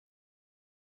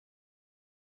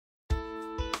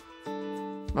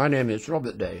My name is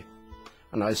Robert Day,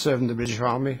 and I served in the British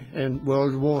Army in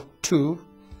World War II.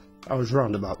 I was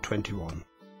round about 21.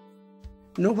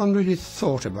 No one really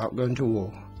thought about going to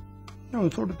war. No one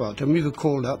thought about it, and we were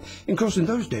called up. And of course, in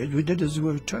those days, we did as we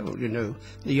were told, you know,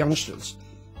 the youngsters.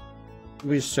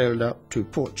 We sailed up to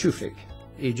Port Tewfik,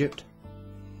 Egypt.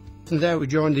 And there we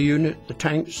joined the unit, the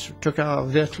tanks, took our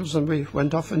vehicles, and we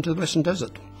went off into the Western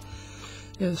Desert.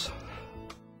 Yes.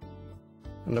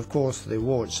 And of course, the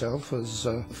war itself was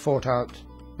fought out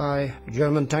by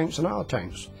German tanks and our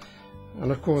tanks.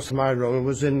 And of course, my role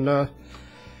was in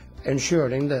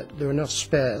ensuring that there were enough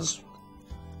spares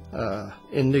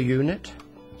in the unit,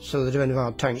 so that if any of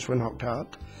our tanks were knocked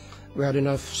out, we had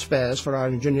enough spares for our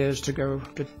engineers to go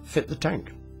to fit the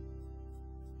tank.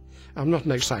 I'm not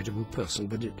an excitable person,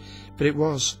 but it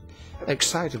was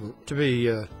excitable to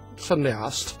be suddenly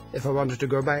asked if I wanted to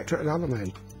go back to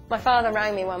Alamein. My father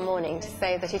rang me one morning to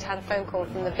say that he'd had a phone call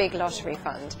from the big lottery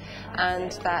fund and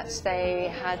that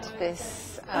they had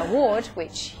this award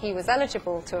which he was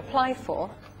eligible to apply for,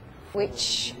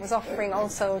 which was offering all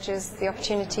soldiers the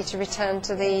opportunity to return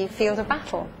to the field of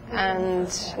battle. And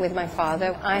with my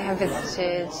father, I have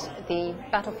visited the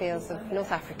battlefields of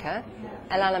North Africa,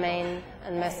 El Alamein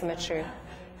and cemeteries.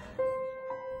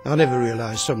 I never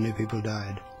realised so many people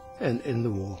died in the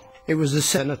war. It was the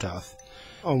cenotaph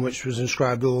on which was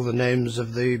inscribed all the names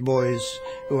of the boys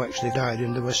who actually died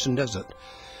in the Western Desert.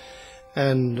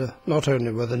 And not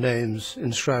only were the names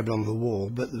inscribed on the wall,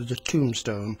 but there was a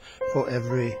tombstone for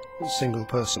every single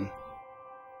person.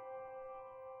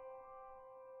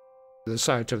 The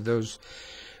sight of those,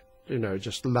 you know,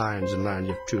 just lines and lines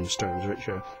of tombstones,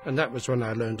 and that was when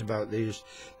I learned about the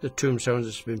tombstones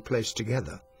that's been placed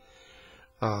together.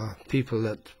 People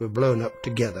that were blown up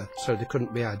together, so they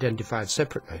couldn't be identified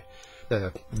separately.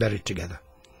 They're buried together.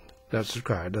 That's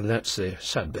required, and that's the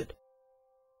sad bit.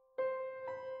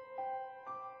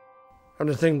 And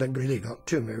the thing that really got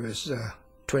to me was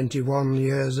 21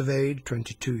 years of age,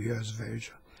 22 years of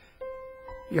age,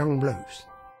 young blokes.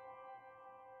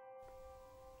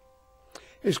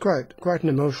 It's quite an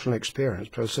emotional experience,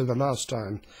 because the last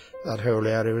time that whole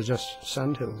area was just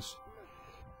sandhills.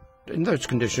 In those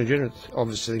conditions, you don't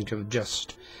obviously think of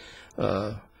just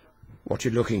what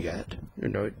you're looking at. You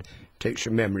know, it takes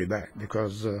your memory back,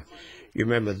 because you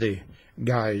remember the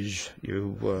guys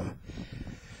you were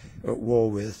at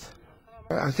war with.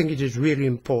 I think it is really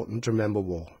important to remember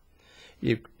war.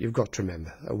 You've got to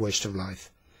remember a waste of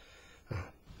life.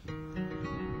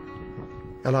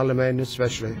 And Alamein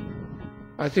especially.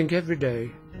 I think every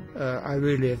day I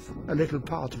relive a little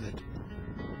part of it.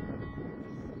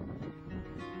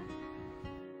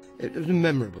 It was a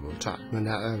memorable time, and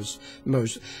that was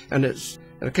and it's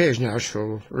an occasion I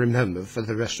shall remember for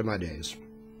the rest of my days.